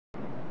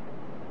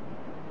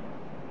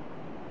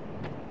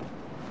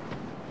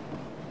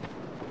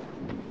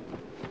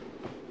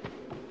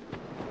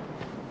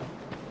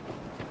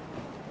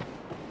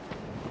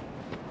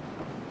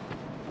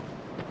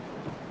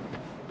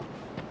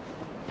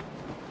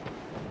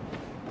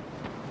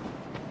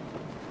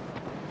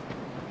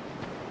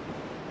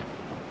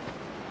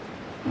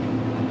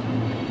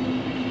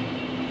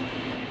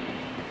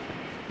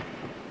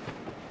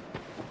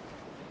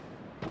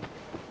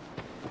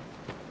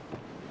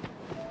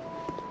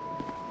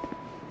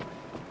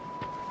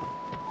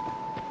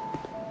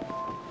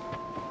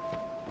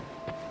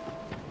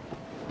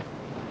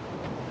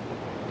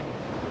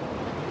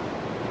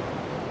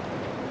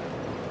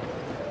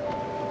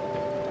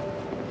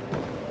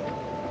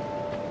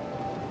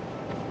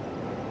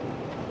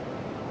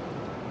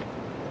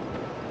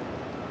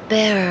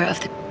Bearer of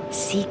the...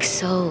 Seek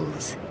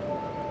souls.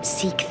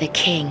 Seek the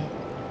king.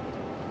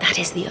 That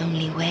is the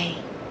only way.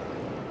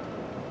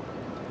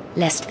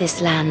 Lest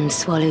this land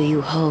swallow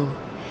you whole,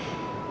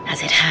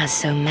 as it has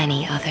so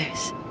many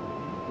others.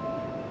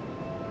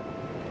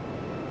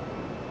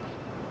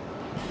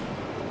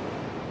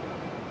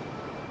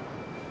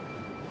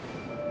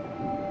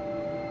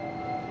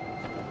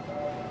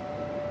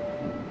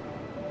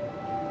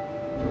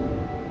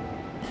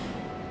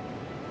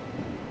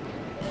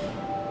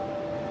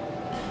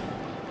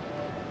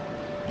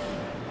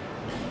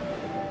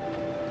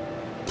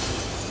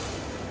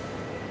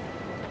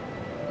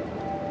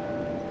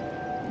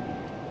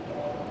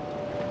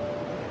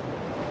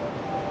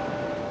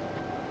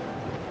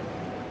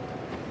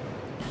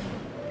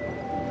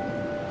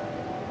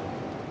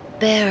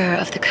 Bearer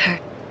of the curse,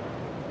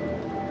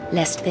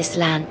 lest this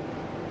land...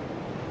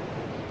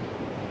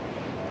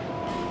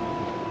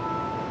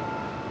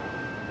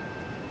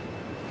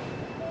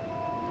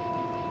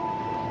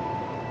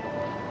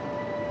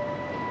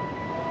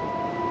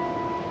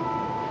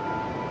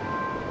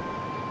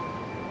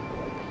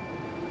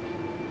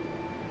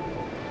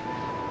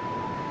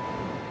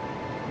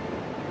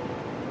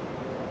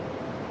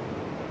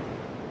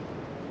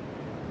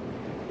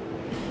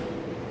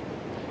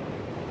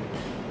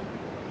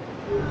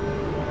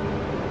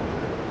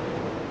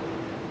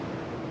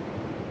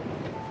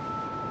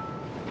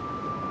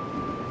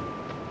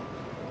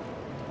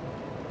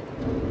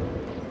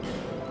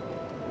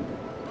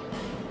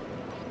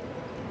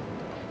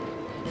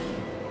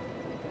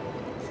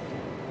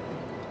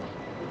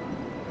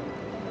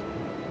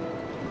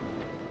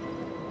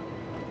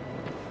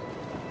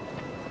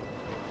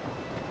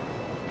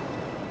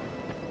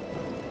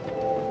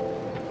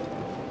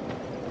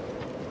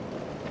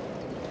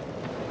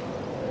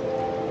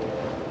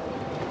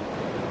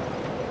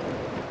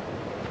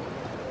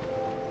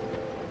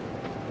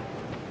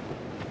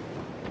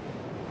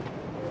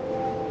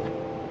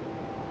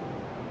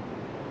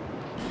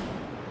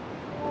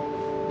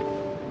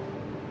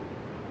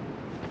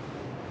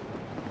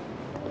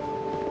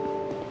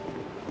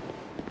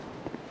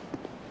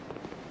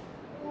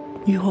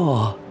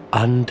 You're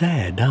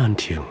undead,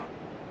 aren't you?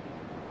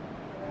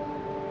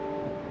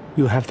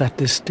 You have that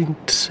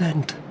distinct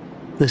scent,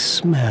 the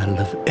smell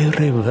of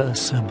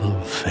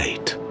irreversible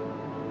fate.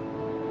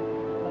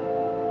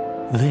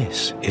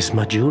 This is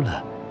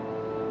Majula.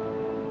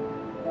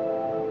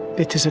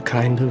 It is a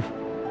kind of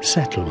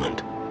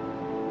settlement,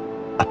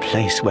 a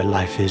place where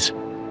life is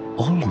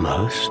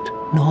almost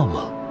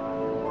normal.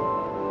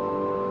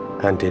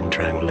 And in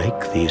Drang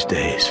Lake these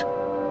days,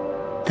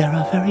 there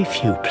are very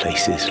few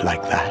places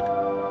like that.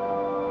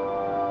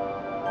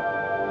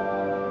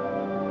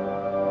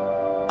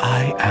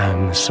 I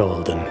am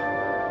Solden,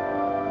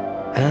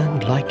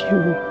 and like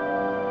you,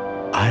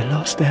 I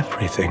lost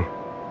everything,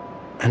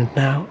 and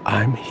now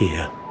I'm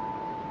here.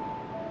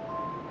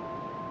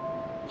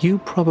 You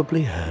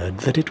probably heard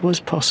that it was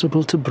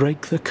possible to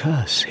break the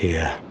curse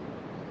here.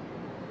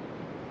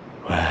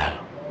 Well,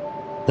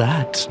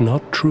 that's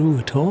not true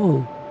at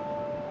all.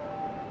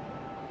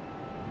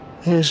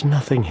 There's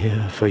nothing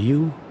here for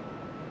you,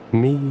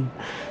 me,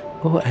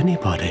 or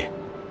anybody.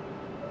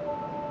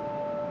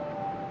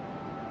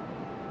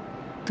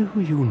 Do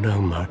you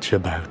know much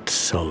about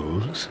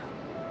souls?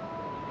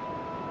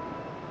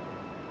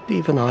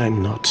 Even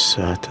I'm not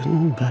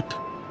certain, but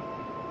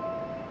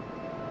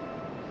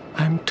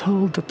I'm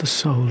told that the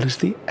soul is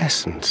the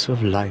essence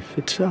of life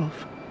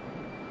itself.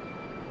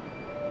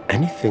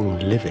 Anything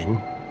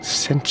living,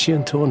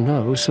 sentient or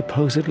no,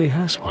 supposedly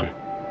has one.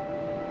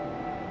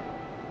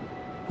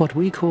 What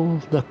we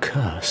call the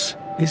curse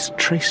is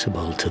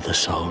traceable to the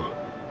soul.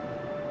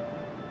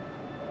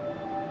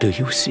 Do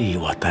you see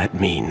what that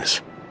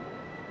means?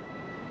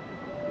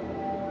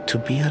 To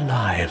be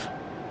alive,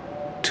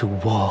 to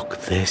walk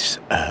this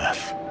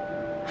earth,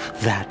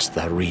 that's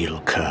the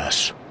real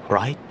curse,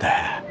 right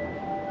there.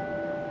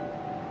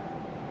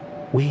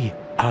 We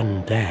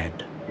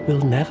undead will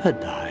never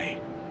die.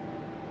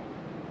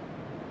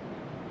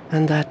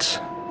 And that's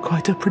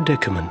quite a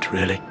predicament,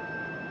 really.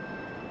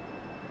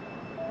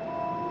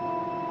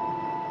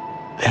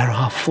 There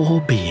are 4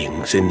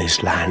 beings in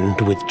this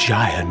land with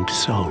giant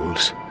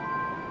souls.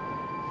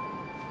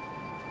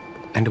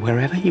 And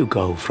wherever you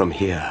go from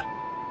here,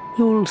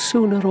 you'll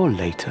sooner or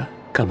later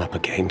come up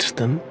against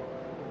them.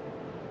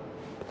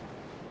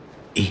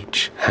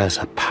 Each has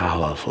a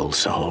powerful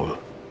soul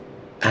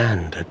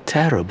and a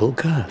terrible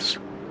curse.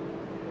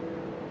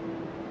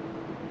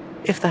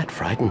 If that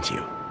frightens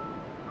you,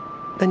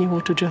 then you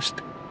ought to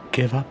just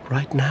give up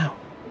right now,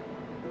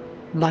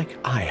 like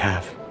I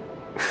have.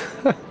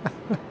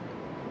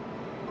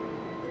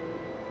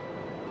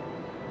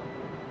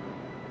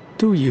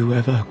 Do you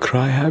ever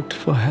cry out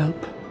for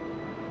help?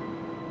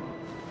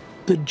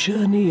 The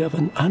journey of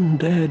an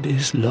undead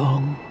is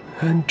long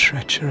and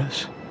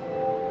treacherous.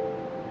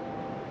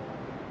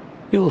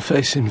 You'll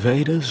face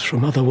invaders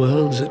from other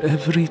worlds at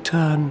every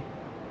turn.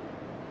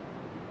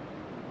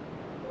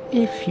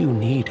 If you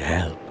need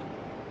help,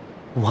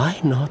 why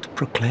not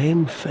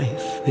proclaim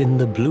faith in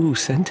the Blue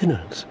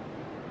Sentinels?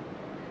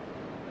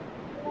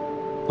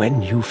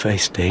 When you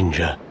face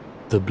danger,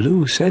 the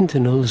blue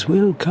sentinels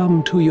will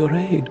come to your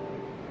aid.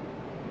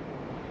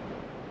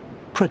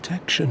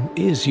 Protection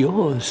is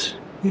yours,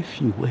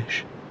 if you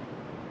wish.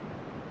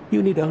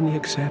 You need only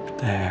accept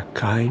their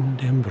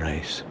kind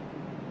embrace.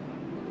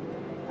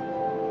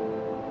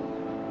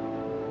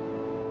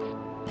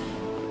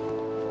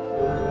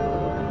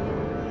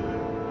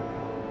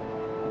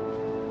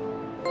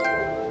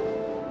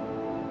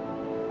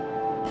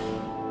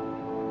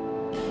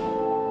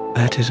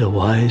 That is a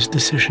wise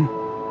decision.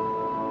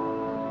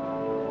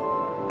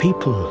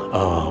 People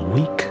are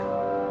weak,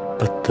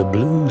 but the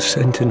blue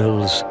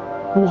sentinels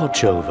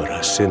watch over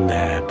us in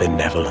their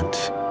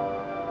benevolence.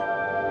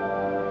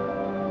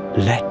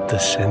 Let the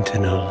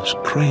sentinels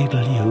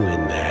cradle you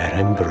in their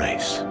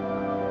embrace.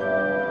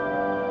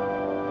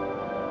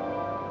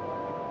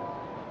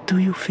 Do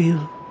you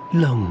feel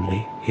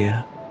lonely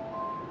here?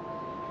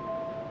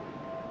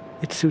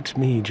 It suits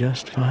me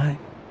just fine,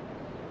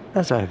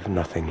 as I've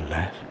nothing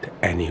left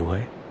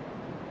anyway.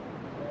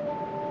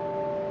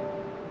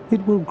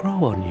 It will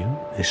grow on you,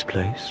 this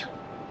place.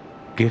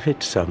 Give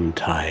it some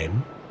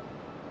time.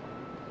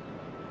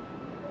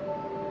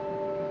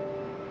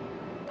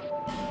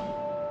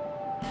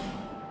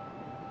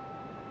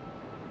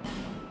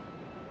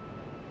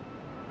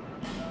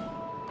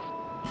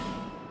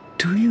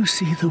 Do you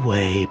see the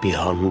way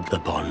beyond the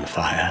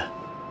bonfire?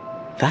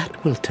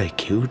 That will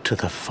take you to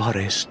the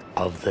forest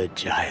of the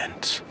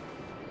giants.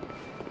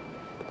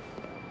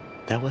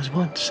 There was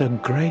once a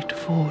great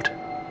fort,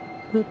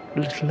 but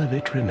little of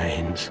it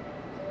remains.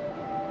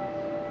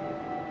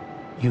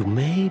 You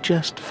may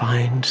just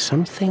find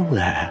something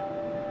there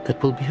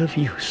that will be of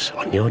use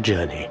on your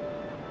journey.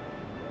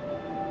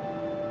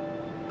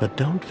 But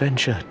don't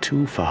venture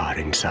too far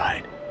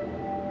inside,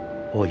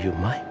 or you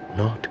might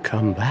not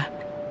come back.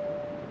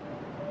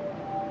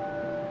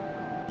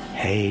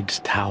 Hade's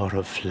Tower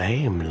of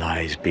Flame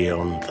lies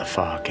beyond the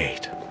far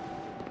gate.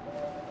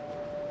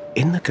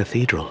 In the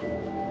cathedral,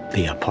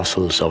 the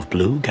Apostles of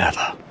Blue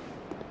gather.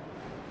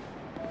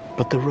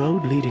 But the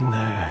road leading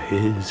there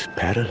is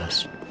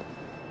perilous.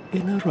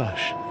 In a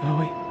rush, are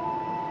we?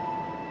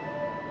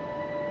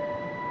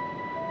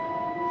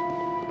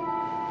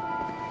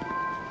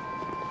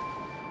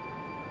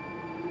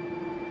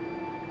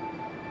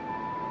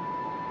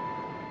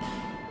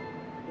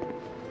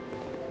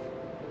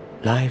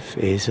 Life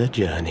is a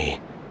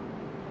journey.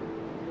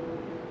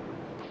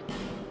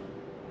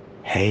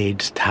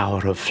 Hade's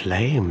Tower of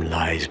Flame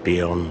lies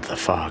beyond the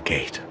far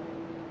gate.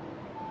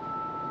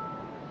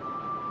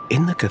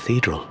 In the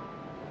cathedral,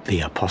 the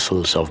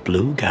Apostles of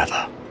Blue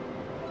gather.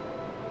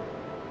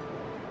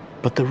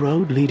 But the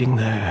road leading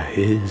there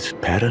is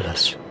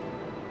perilous.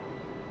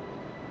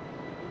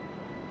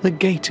 The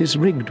gate is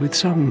rigged with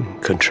some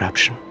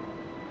contraption.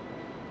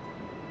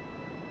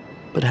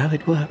 But how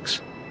it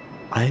works,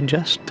 I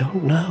just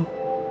don't know.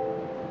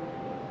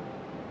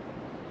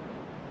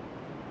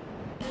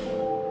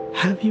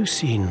 Have you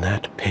seen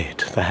that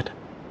pit, that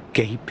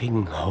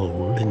gaping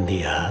hole in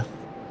the earth?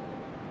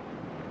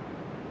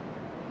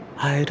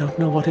 I don't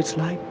know what it's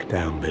like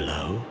down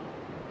below,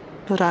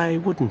 but I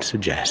wouldn't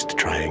suggest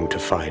trying to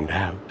find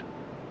out.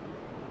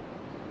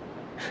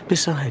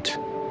 Besides,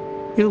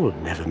 you'll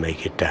never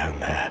make it down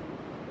there,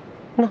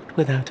 not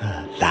without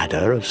a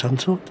ladder of some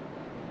sort.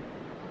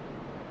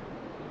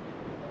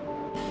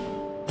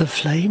 The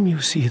flame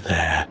you see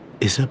there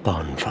is a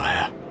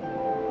bonfire.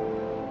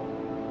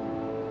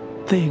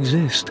 They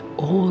exist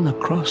all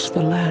across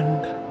the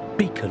land,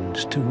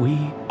 beacons to we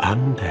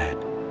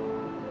undead.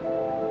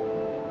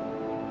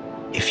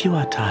 If you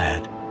are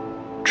tired,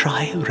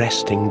 try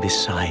resting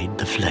beside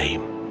the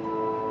flame.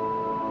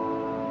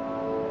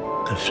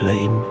 The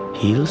flame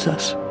heals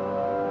us.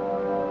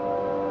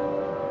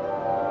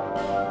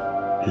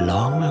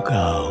 Long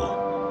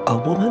ago, a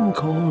woman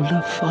called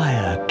a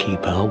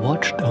firekeeper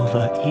watched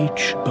over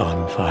each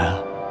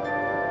bonfire.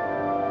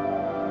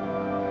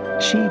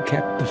 She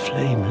kept the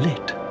flame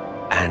lit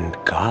and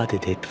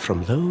guarded it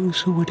from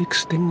those who would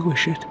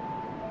extinguish it.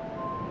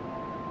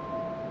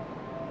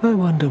 I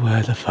wonder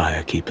where the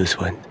firekeepers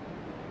went.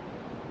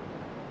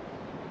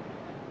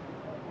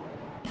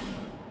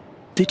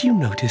 Did you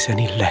notice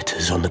any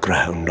letters on the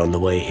ground on the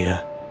way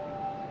here?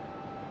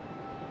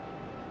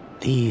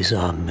 These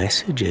are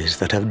messages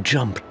that have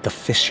jumped the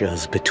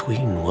fissures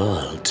between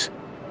worlds.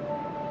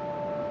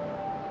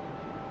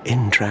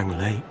 In Drang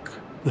Lake,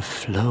 the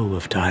flow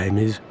of time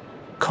is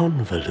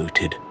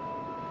convoluted.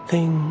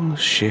 Things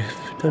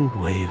shift and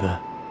waver,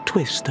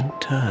 twist and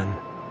turn.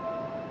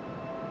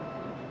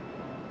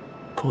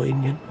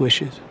 Poignant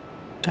wishes,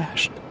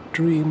 dashed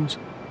dreams,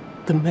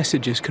 the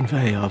messages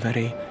convey our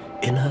very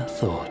inner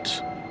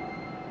thoughts.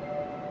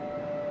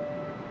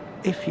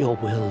 If your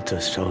will to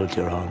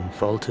soldier on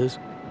falters,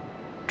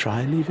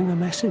 try leaving a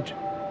message.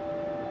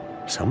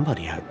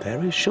 Somebody out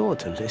there is sure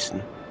to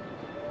listen.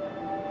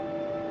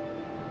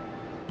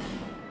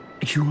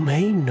 You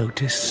may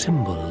notice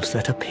symbols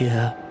that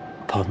appear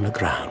upon the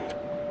ground.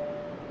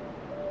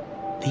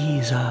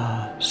 These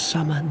are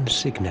summon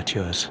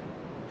signatures,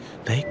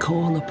 They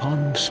call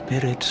upon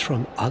spirits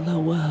from other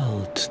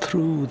worlds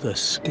through the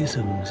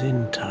schisms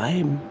in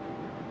time.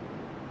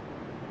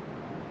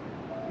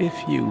 If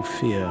you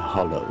fear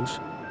hollows,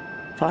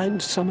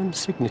 find summon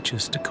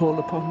signatures to call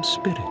upon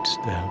spirits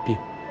to help you.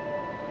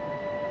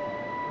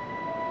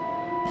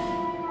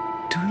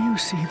 Do you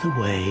see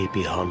the way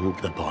beyond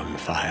the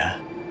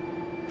bonfire?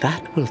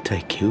 That will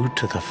take you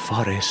to the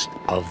forest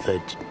of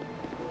the...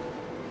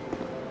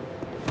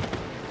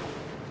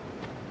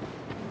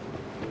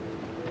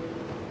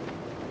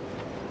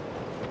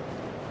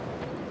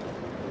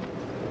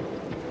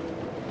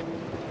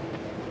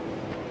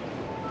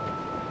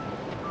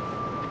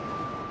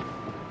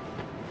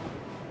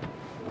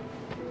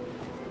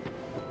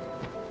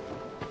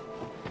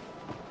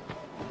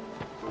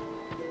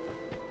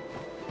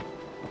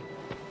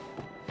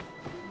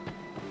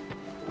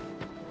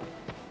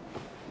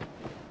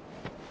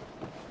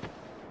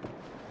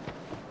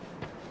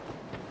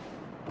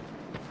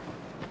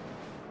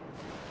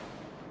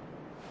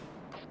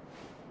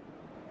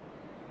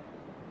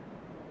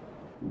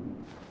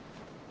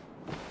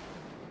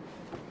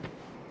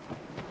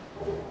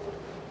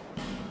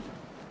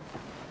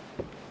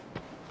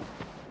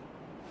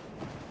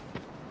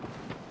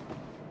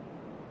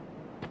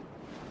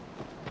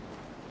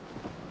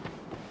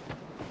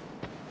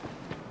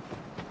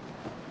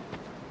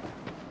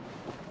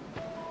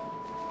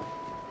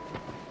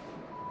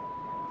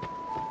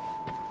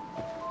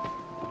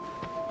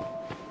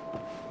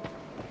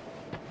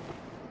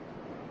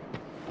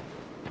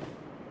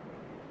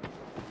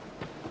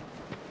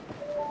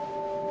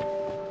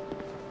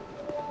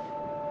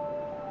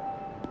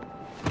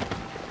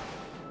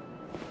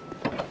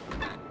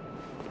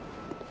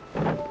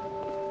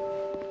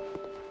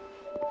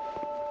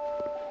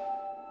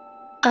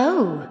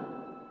 Oh,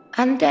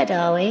 undead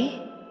are we?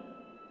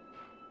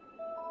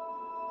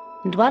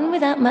 And one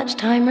without much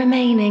time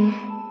remaining.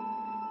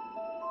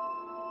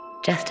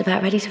 Just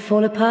about ready to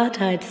fall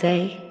apart, I'd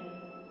say.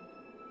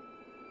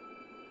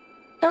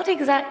 Not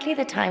exactly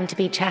the time to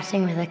be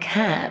chatting with a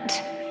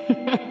cat.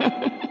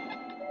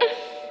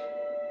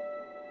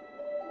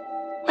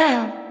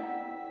 Well,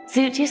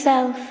 suit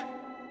yourself.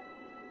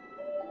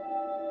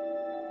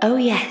 Oh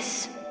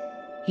yes,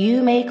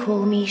 you may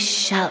call me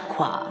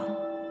Shalqua.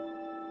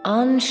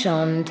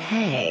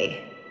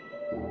 Enchanté.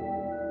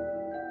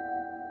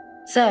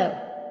 So,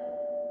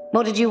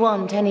 what did you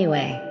want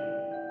anyway?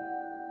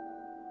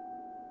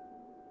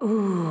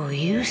 Ooh,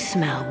 you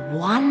smell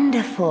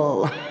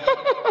wonderful.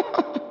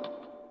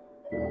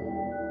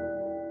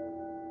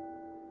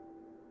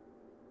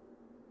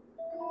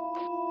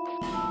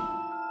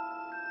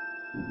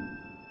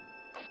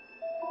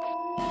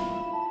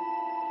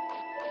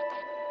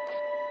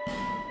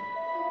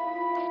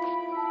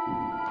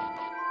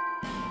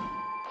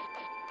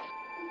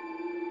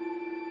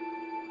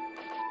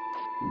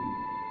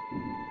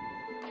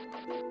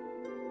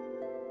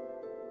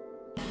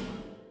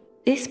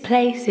 This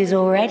place is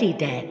already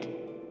dead.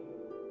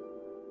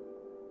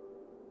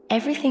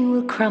 Everything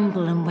will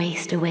crumble and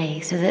waste away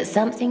so that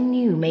something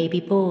new may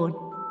be born.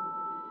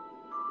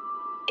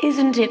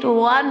 Isn't it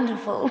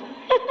wonderful?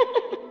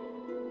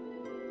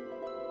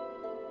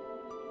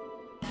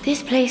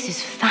 This place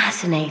is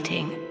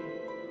fascinating.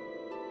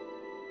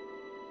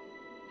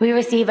 We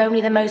receive only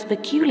the most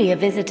peculiar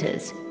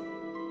visitors.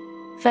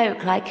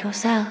 Folk like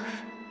yourself.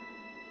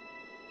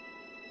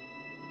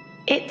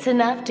 It's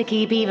enough to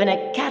keep even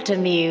a cat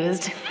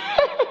amused.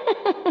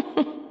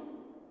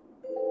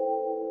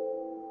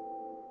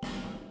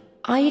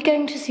 Are you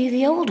going to see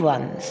the old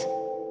ones?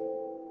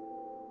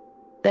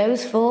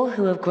 Those four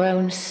who have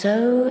grown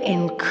so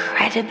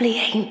incredibly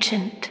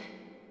ancient.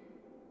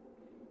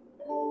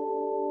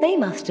 They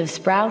must have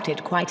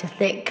sprouted quite a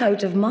thick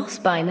coat of moss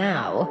by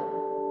now.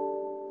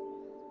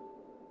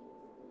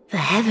 For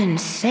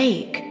heaven's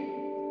sake,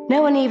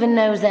 no one even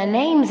knows their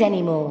names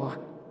anymore.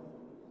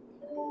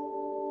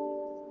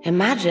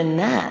 Imagine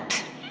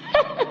that.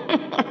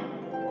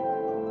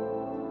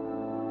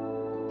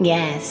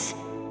 Yes,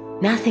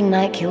 nothing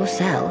like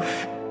yourself.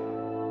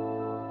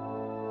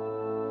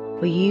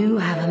 For you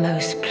have a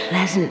most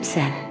pleasant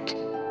scent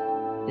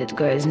that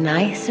grows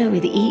nicer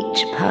with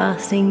each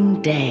passing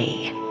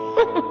day.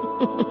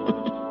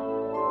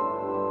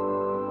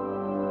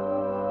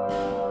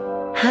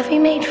 Have you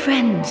made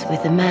friends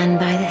with the man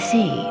by the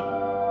sea?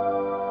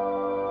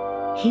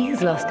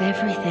 He's lost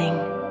everything.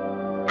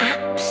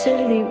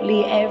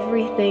 Absolutely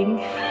everything.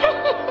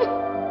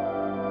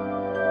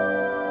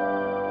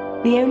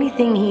 The only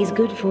thing he's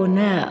good for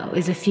now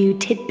is a few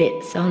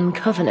tidbits on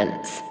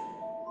covenants.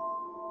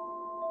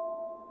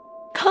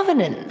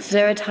 Covenants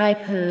are a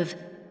type of,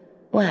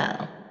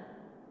 well,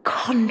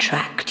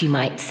 contract, you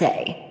might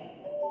say.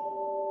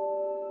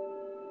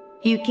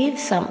 You give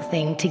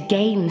something to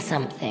gain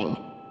something.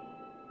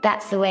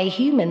 That's the way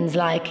humans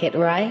like it,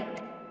 right?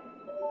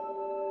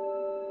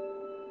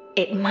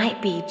 It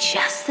might be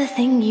just the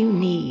thing you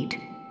need.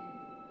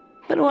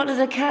 But what does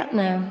a cat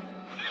know?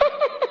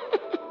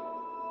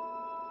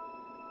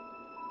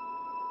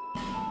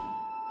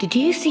 Did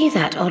you see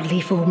that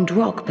oddly formed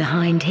rock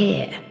behind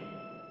here?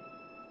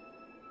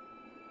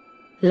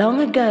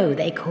 Long ago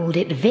they called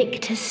it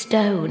Victor's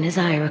Stone, as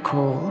I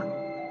recall.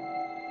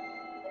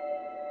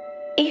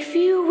 If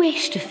you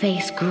wish to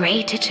face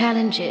greater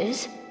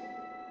challenges,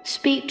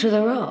 speak to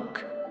the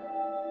rock.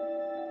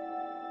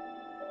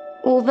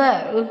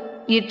 Although,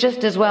 you'd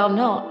just as well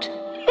not.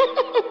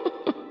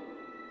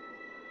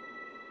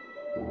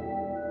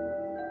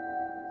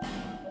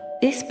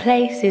 This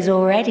place is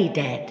already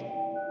dead.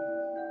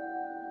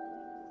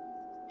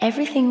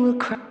 Everything will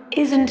cry.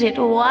 Isn't it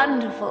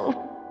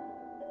wonderful?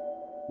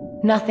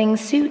 Nothing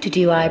suited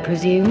you, I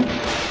presume?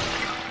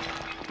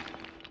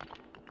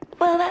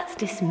 Well, that's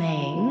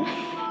dismaying.